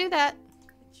 How do we do that?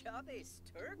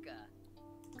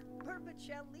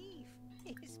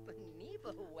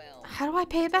 How do I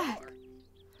pay it back?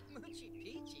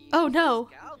 Oh no.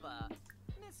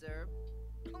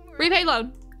 Repay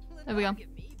loan. There we go.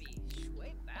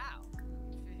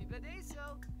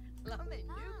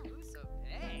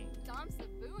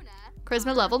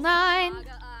 Charisma level 9.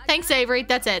 Thanks, Avery.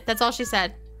 That's it. That's all she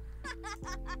said.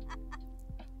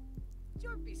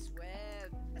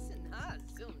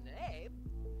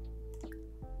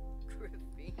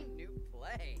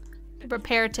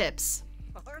 Repair tips.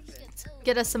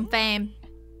 Get us some fame.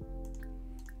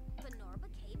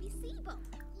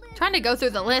 Trying to go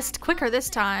through the list quicker this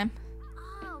time.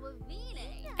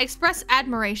 Express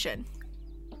admiration.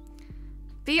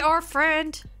 Be our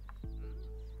friend.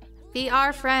 Be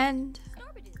our friend.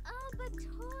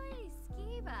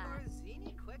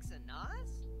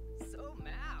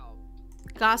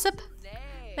 Gossip?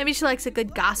 Maybe she likes a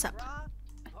good gossip.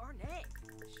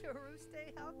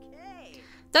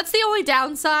 That's the only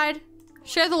downside.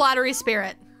 Share the lottery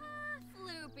spirit.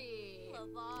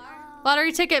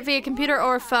 Lottery ticket via computer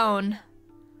or phone.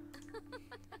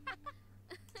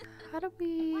 How do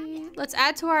we... Let's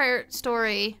add to our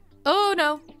story. Oh,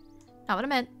 no. Not what I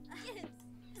meant.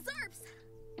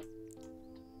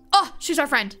 Oh, she's our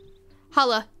friend.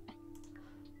 Holla.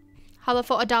 Holla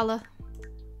for $1.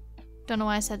 Don't know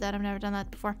why I said that. I've never done that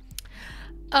before.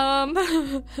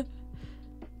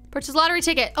 Purchase lottery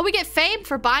ticket. Oh, we get fame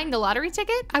for buying the lottery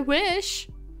ticket? I wish.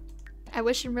 I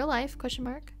wish in real life, question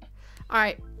mark. All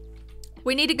right.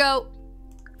 We need to go,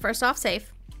 first off,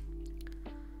 safe.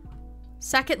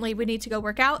 Secondly, we need to go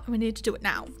work out, and we need to do it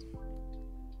now.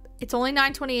 It's only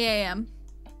 9:20 a.m.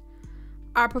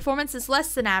 Our performance is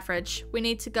less than average. We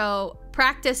need to go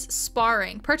practice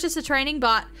sparring. Purchase a training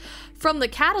bot from the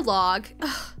catalog.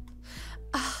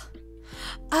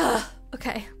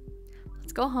 Okay.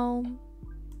 Let's go home.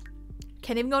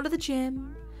 Can't even go to the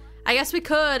gym. I guess we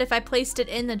could if I placed it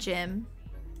in the gym.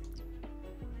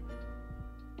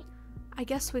 I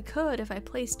guess we could if I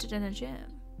placed it in a gym.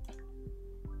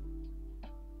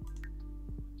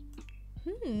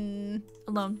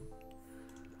 Alone.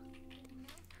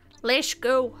 Let's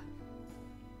go.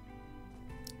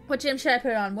 What gym should I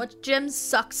put it on? What gym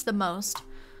sucks the most?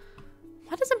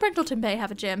 Why doesn't Brindleton Bay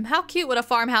have a gym? How cute would a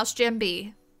farmhouse gym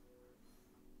be?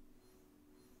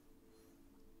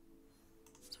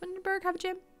 Does Windenburg have a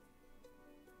gym?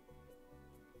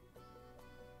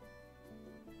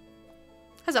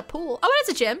 Has a pool. Oh, it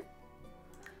has a gym.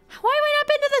 Why have we not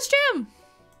been to this gym?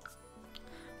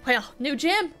 Well, new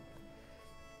gym.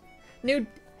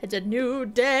 It's a new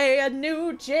day, a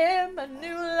new gym, a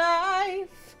new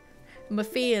life. I'm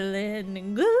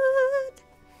feeling good.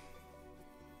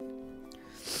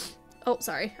 Oh,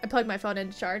 sorry. I plugged my phone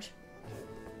into charge.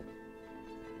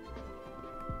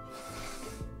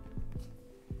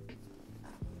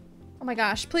 Oh my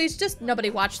gosh. Please just nobody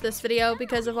watch this video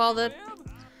because of all the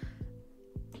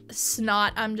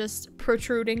snot I'm just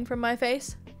protruding from my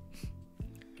face.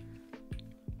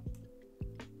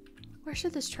 Where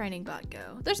should this training bot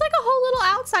go? There's like a whole little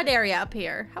outside area up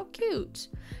here. How cute.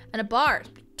 And a bar.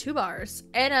 2 bars.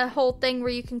 And a whole thing where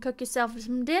you can cook yourself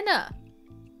some dinner.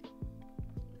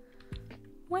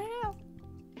 Wow.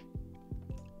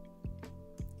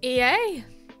 EA.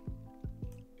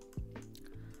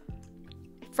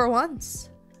 For once.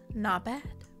 Not bad.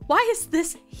 Why is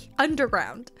this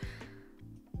underground?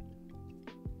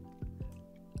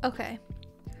 Okay.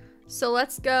 So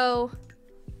let's go.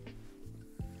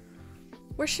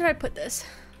 Where should I put this?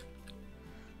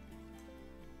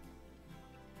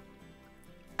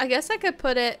 I guess I could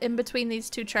put it in between these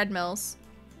 2 treadmills.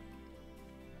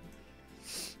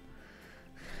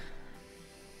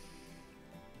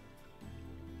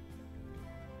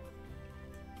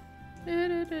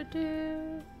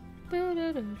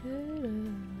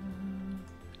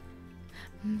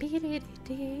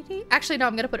 Actually, no,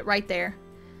 I'm gonna put it right there.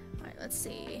 All right, let's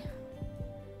see.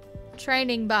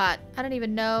 Training bot. I don't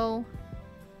even know.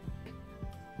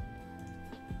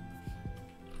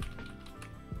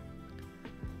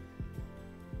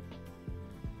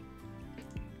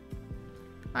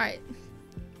 Alright.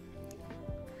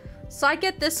 So I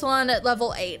get this one at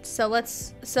level 8. So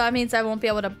that means I won't be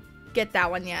able to get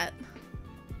that one yet.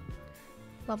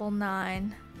 Level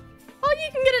 9. Oh,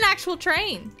 you can get an actual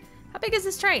train. How big is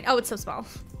this train? Oh, it's so small.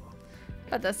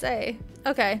 What does say?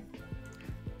 Okay.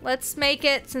 Let's make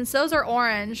it, since those are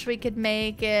orange, we could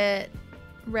make it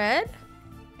red.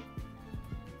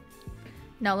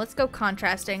 No, let's go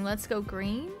contrasting. Let's go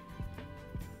green.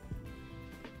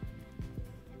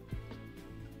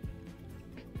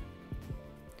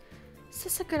 Is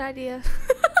this a good idea?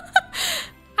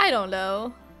 I don't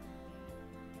know.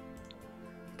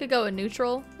 Could go with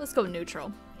neutral. Let's go with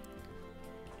neutral.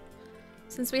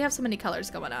 Since we have so many colors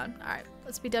going on. Alright,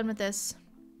 let's be done with this.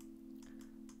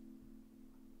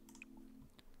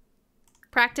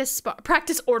 Practice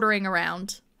ordering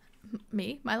around.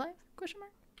 Me? My life? Question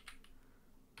mark?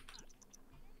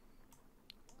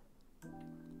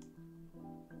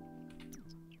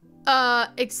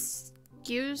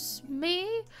 Excuse me?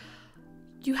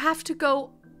 You have to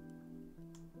go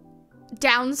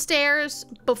downstairs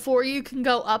before you can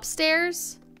go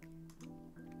upstairs?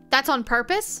 That's on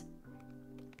purpose?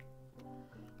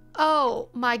 Oh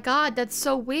my god, that's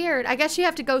so weird. I guess you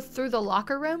have to go through the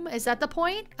locker room. Is that the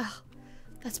point? Ugh,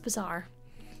 that's bizarre.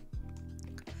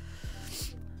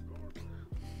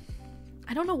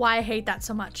 I don't know why I hate that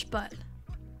so much, but...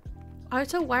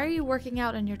 Also, why are you working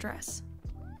out in your dress?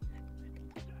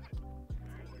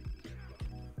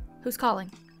 Who's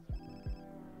calling?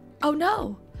 Oh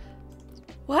no!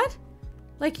 What?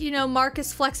 Like, you know,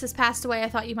 Marcus Flex has passed away. I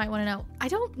thought you might want to know. I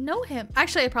don't know him.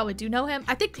 Actually, I probably do know him.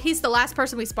 I think he's the last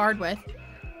person we sparred with.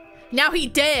 Now he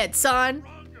dead, son.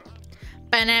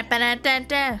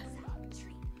 Ba-da-ba-da-da-da.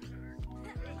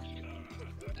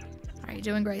 Are you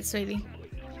doing great, sweetie?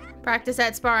 Practice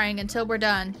that sparring until we're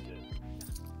done.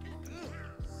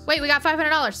 Wait, we got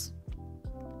 $500.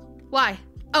 Why?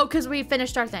 Oh, because we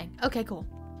finished our thing. Okay, cool.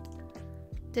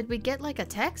 Did we get like a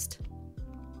text?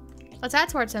 Let's add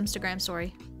to our Instagram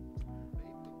story.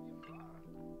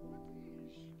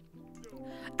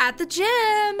 At the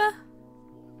gym!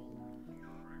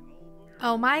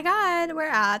 Oh my god, we're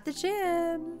at the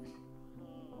gym.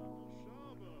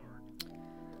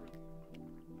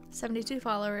 72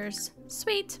 followers.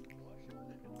 Sweet.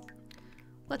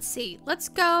 Let's see. Let's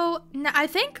go. Now, I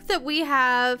think that we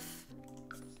have...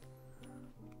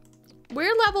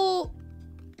 We're level...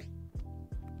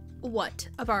 What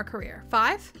of our career?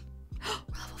 5? We're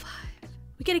level 5.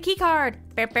 We get a key card.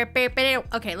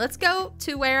 Okay, let's go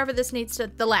to wherever this needs to...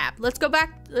 The lab. Let's go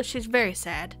back. She's very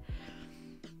sad.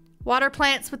 Water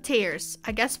plants with tears.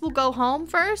 I guess we'll go home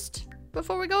first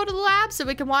before we go to the lab so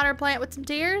we can water a plant with some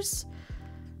tears.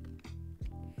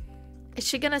 Is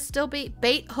she gonna still be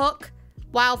bait hook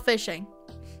while fishing?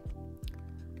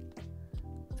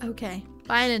 Okay.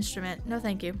 Buy an instrument. No,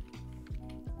 thank you.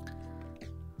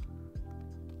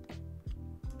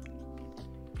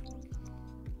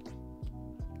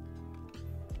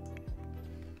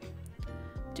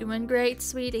 Doing great,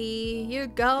 sweetie. You're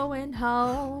going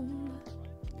home.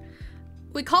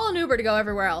 We call an Uber to go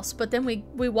everywhere else, but then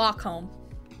we walk home.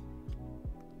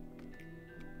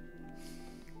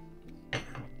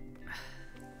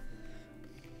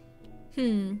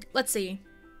 Let's see.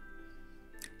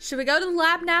 Should we go to the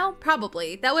lab now?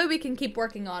 Probably. That way we can keep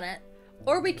working on it.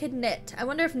 Or we could knit. I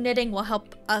wonder if knitting will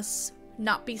help us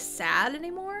not be sad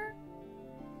anymore.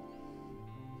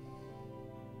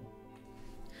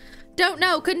 Don't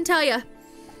know. Couldn't tell you.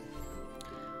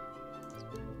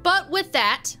 But with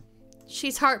that,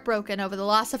 she's heartbroken over the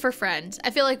loss of her friend. I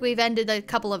feel like we've ended a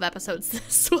couple of episodes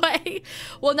this way.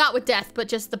 Well, not with death, but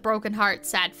just the broken heart,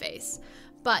 sad face.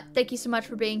 But thank you so much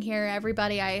for being here,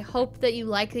 everybody. I hope that you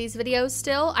like these videos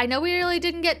still. I know we really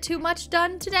didn't get too much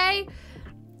done today,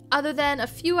 other than a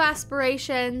few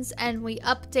aspirations, and we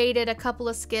updated a couple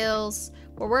of skills.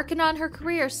 We're working on her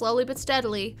career slowly but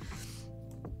steadily.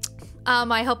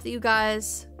 I hope that you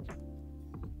guys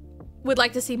would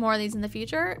like to see more of these in the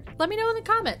future. Let me know in the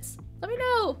comments. Let me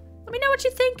know. Let me know what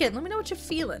you're thinking. Let me know what you're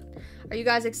feeling. Are you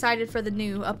guys excited for the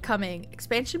new upcoming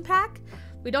expansion pack?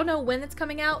 We don't know when it's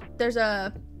coming out. There's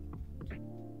a...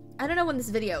 I don't know when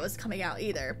this video is coming out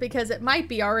either, because it might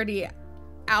be already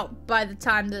out by the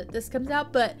time that this comes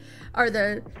out, but... Or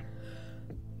the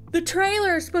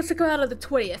trailer is supposed to come out on the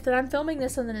 20th, and I'm filming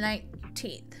this on the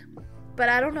 19th. But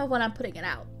I don't know when I'm putting it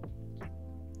out.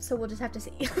 So we'll just have to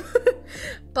see.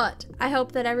 But I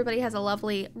hope that everybody has a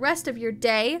lovely rest of your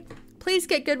day. Please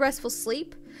get good restful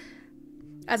sleep.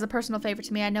 as a personal favor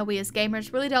to me. I know we as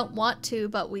gamers really don't want to,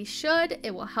 but we should.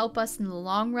 It will help us in the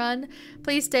long run.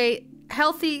 Please stay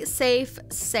healthy, safe,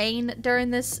 sane during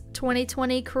this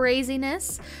 2020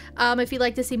 craziness. If you'd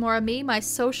like to see more of me, my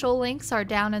social links are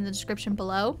down in the description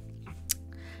below.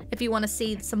 If you want to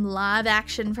see some live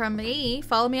action from me,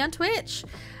 follow me on Twitch.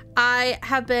 I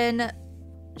have been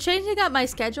changing up my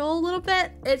schedule a little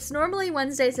bit. It's normally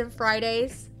Wednesdays and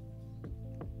Fridays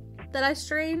that I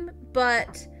stream,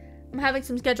 but I'm having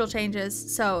some schedule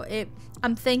changes, so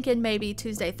I'm thinking maybe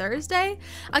Tuesday, Thursday.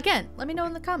 Again, let me know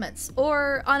in the comments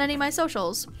or on any of my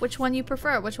socials which one you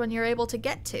prefer, which one you're able to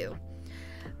get to.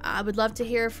 I would love to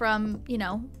hear from, you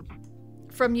know,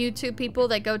 from YouTube people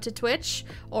that go to Twitch,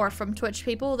 or from Twitch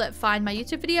people that find my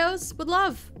YouTube videos. Would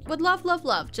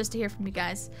love just to hear from you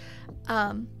guys.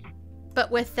 But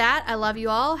with that, I love you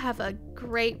all. Have a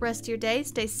great rest of your day.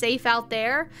 Stay safe out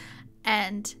there,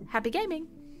 and happy gaming.